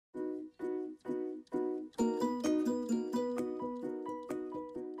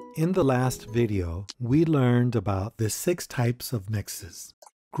In the last video, we learned about the 6 types of mixes.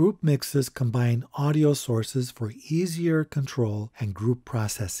 Group mixes combine audio sources for easier control and group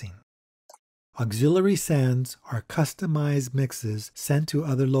processing. Auxiliary sends are customized mixes sent to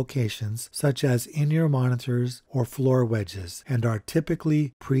other locations, such as in-ear monitors or floor wedges, and are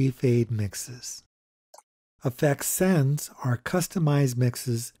typically pre-fade mixes. Effects sends are customized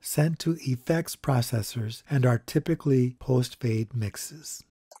mixes sent to effects processors and are typically post-fade mixes.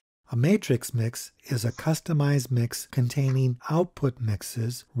 A matrix mix is a customized mix containing output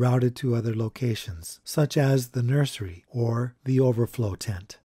mixes routed to other locations, such as the nursery or the overflow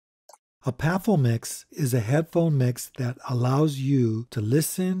tent. A PAFL mix is a headphone mix that allows you to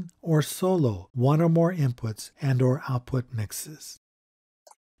listen or solo one or more inputs and/or output mixes.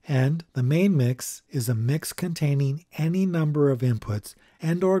 And the main mix is a mix containing any number of inputs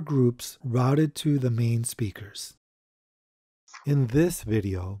and/or groups routed to the main speakers. In this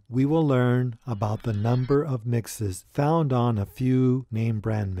video, we will learn about the number of mixes found on a few name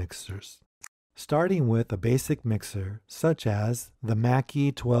brand mixers, starting with a basic mixer such as the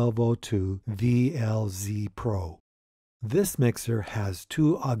Mackie 1202 VLZ Pro. This mixer has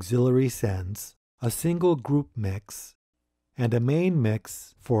 2 auxiliary sends, a single group mix, and a main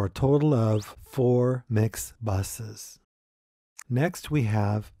mix for a total of 4 mix buses. Next, we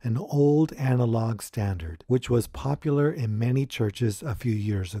have an old analog standard, which was popular in many churches a few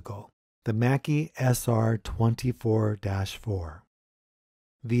years ago, the Mackie SR24-4.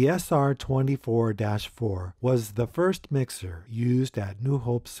 The SR24-4 was the first mixer used at New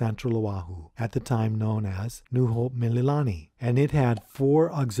Hope Central Oahu, at the time known as New Hope Mililani, and it had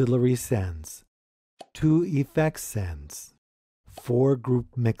 4 auxiliary sends, 2 effects sends, 4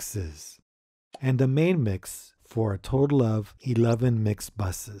 group mixes, and a main mix for a total of 11 mix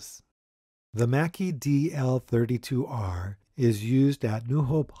buses. The Mackie DL32R is used at New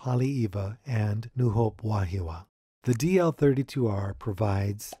Hope Haleiwa and New Hope Wahiawa. The DL32R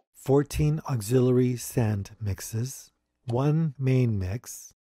provides 14 auxiliary send mixes, 1 main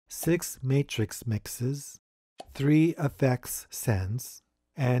mix, 6 matrix mixes, 3 effects sends,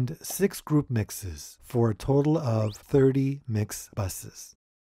 and 6 group mixes for a total of 30 mix buses.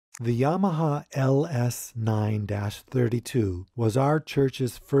 The Yamaha LS9-32 was our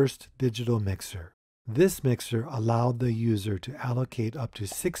church's first digital mixer. This mixer allowed the user to allocate up to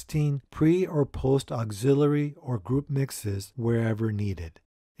 16 pre- or post-auxiliary or group mixes wherever needed.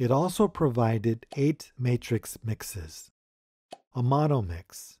 It also provided 8 matrix mixes, a mono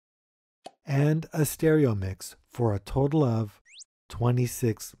mix, and a stereo mix for a total of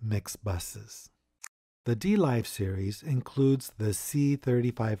 26 mix buses. The D-Live series includes the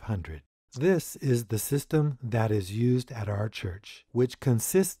C3500. This is the system that is used at our church, which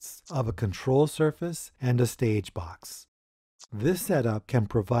consists of a control surface and a stage box. This setup can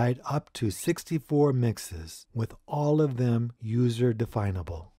provide up to 64 mixes, with all of them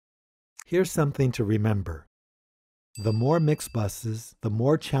user-definable. Here's something to remember. The more mix buses, the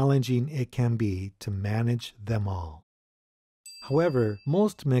more challenging it can be to manage them all. However,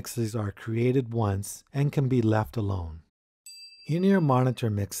 most mixes are created once and can be left alone. In-ear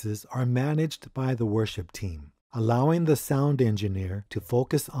monitor mixes are managed by the worship team, allowing the sound engineer to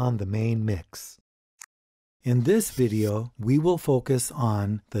focus on the main mix. In this video, we will focus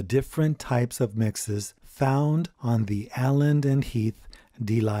on the different types of mixes found on the Allen & Heath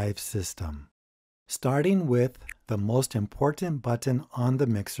D-Live system, starting with the most important button on the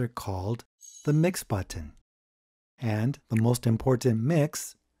mixer called the mix button. And the most important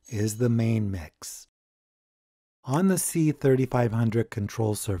mix is the main mix. On the C3500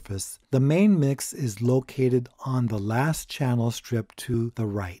 control surface, the main mix is located on the last channel strip to the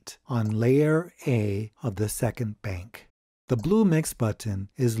right, on layer A of the second bank. The blue mix button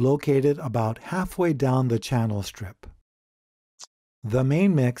is located about halfway down the channel strip. The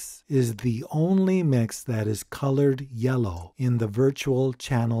main mix is the only mix that is colored yellow in the virtual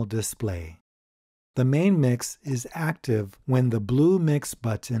channel display. The main mix is active when the blue mix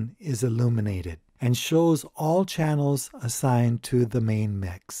button is illuminated and shows all channels assigned to the main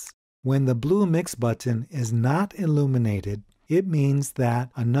mix. When the blue mix button is not illuminated, it means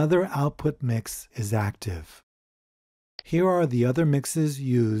that another output mix is active. Here are the other mixes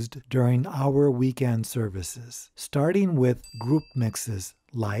used during our weekend services, starting with group mixes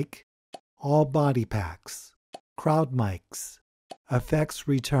like all body packs, crowd mics, effects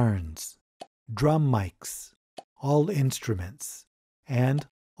returns, drum mics, all instruments, and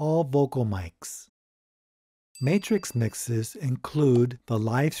all vocal mics. Matrix mixes include the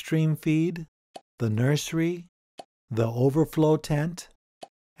live stream feed, the nursery, the overflow tent,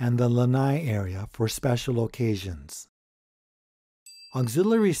 and the lanai area for special occasions.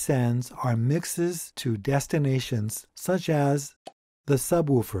 Auxiliary sends are mixes to destinations such as the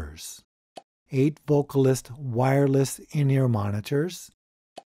subwoofers, 8 vocalist wireless in-ear monitors,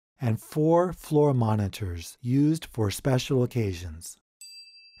 and 4 floor monitors used for special occasions.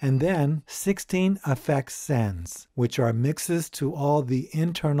 And then 16 effects sends, which are mixes to all the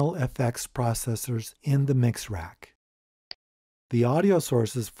internal effects processors in the mix rack. The audio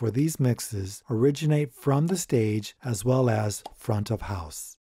sources for these mixes originate from the stage as well as front of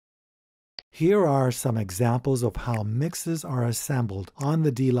house. Here are some examples of how mixes are assembled on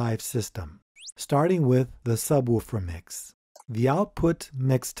the D-Live system, starting with the subwoofer mix. The output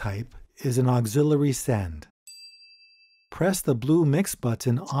mix type is an auxiliary send. Press the blue mix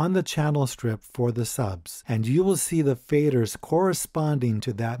button on the channel strip for the subs, and you will see the faders corresponding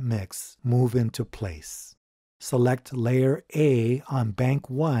to that mix move into place. Select layer A on bank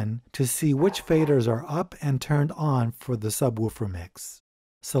 1 to see which faders are up and turned on for the subwoofer mix.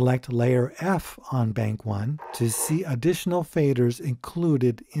 Select layer F on bank 1 to see additional faders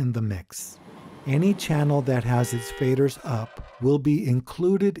included in the mix. Any channel that has its faders up will be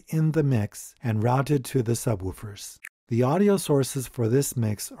included in the mix and routed to the subwoofers. The audio sources for this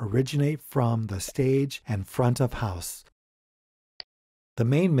mix originate from the stage and front of house. The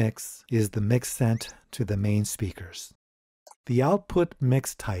main mix is the mix sent to the main speakers. The output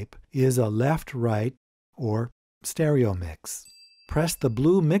mix type is a left-right or stereo mix. Press the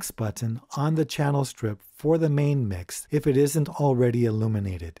blue mix button on the channel strip for the main mix if it isn't already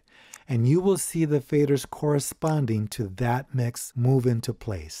illuminated, and you will see the faders corresponding to that mix move into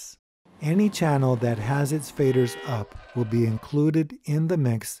place. Any channel that has its faders up will be included in the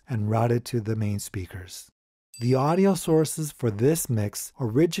mix and routed to the main speakers. The audio sources for this mix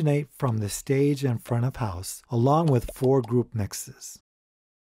originate from the stage and front of house, along with 4 group mixes.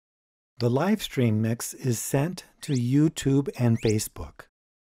 The live stream mix is sent to YouTube and Facebook.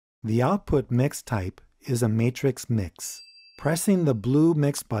 The output mix type is a matrix mix. Pressing the blue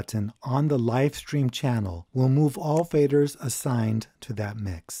mix button on the live stream channel will move all faders assigned to that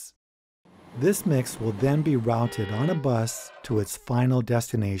mix. This mix will then be routed on a bus to its final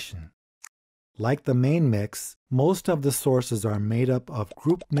destination. Like the main mix, most of the sources are made up of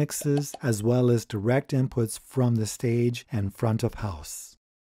group mixes as well as direct inputs from the stage and front of house.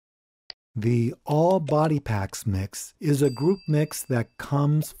 The All Body Packs mix is a group mix that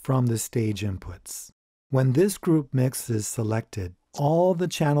comes from the stage inputs. When this group mix is selected, all the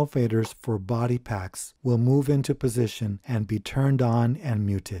channel faders for body packs will move into position and be turned on and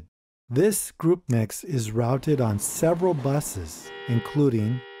muted. This group mix is routed on several buses,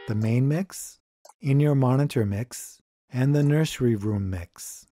 including the main mix, in-ear monitor mix, and the nursery room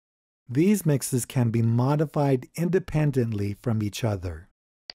mix. These mixes can be modified independently from each other.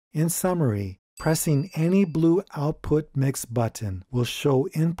 In summary, pressing any blue output mix button will show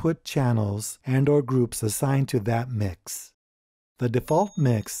input channels and/or groups assigned to that mix. The default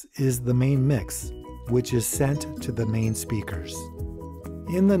mix is the main mix, which is sent to the main speakers.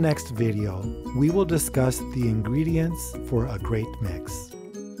 In the next video, we will discuss the ingredients for a great mix.